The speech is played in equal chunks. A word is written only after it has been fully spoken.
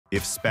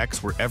If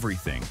specs were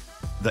everything,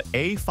 the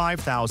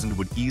A5000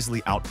 would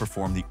easily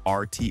outperform the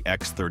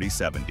RTX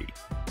 3070.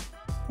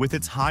 With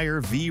its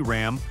higher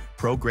VRAM,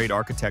 pro-grade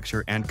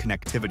architecture, and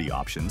connectivity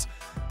options,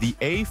 the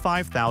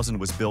A5000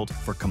 was built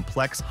for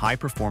complex,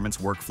 high-performance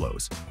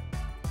workflows.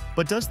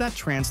 But does that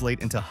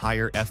translate into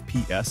higher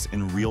FPS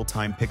in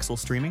real-time pixel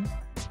streaming?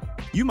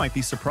 You might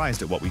be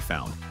surprised at what we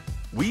found.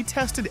 We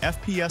tested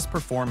FPS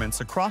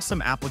performance across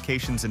some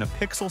applications in a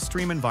pixel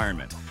stream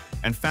environment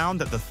and found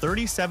that the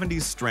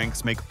 3070's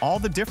strengths make all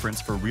the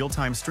difference for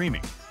real-time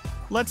streaming.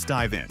 Let's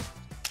dive in.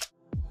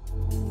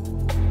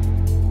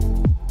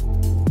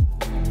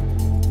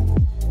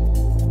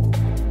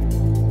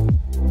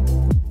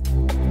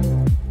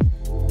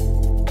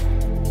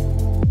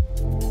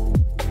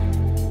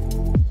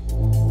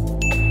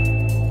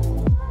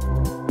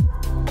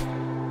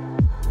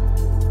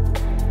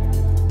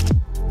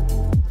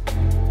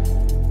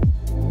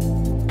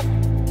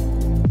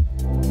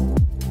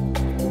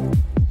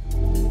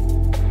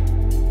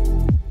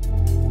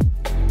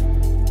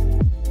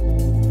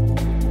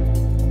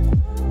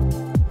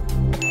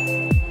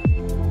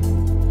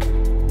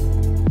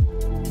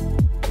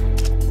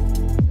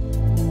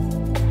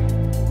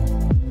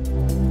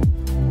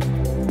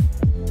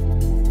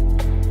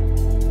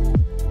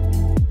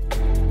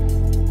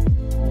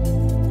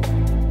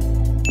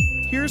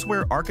 Here's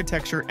where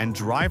architecture and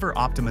driver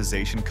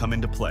optimization come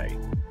into play.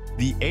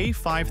 The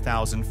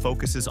A5000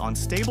 focuses on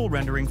stable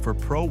rendering for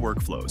pro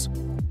workflows,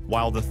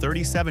 while the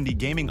 3070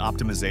 gaming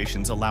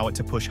optimizations allow it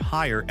to push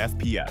higher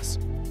FPS.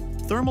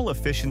 Thermal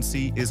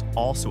efficiency is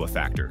also a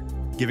factor,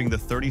 giving the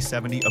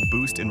 3070 a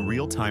boost in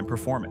real-time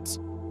performance.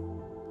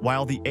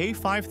 While the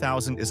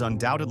A5000 is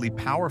undoubtedly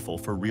powerful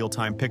for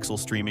real-time pixel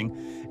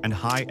streaming and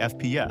high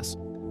FPS,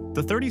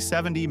 the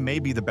 3070 may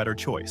be the better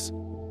choice.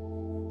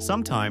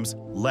 Sometimes,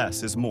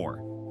 less is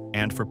more.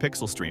 And for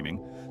pixel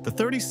streaming, the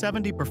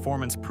 3070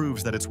 performance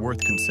proves that it's worth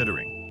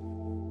considering.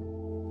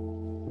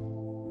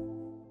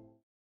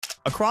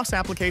 Across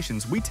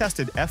applications, we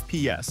tested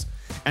FPS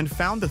and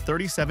found the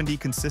 3070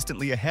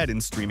 consistently ahead in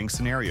streaming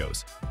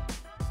scenarios.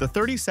 The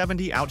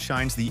 3070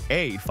 outshines the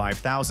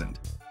A5000.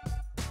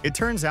 It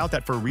turns out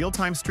that for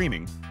real-time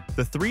streaming,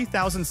 the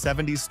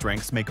 3070's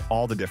strengths make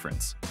all the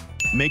difference,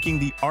 making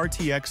the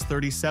RTX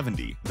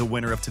 3070 the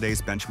winner of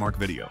today's benchmark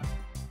video.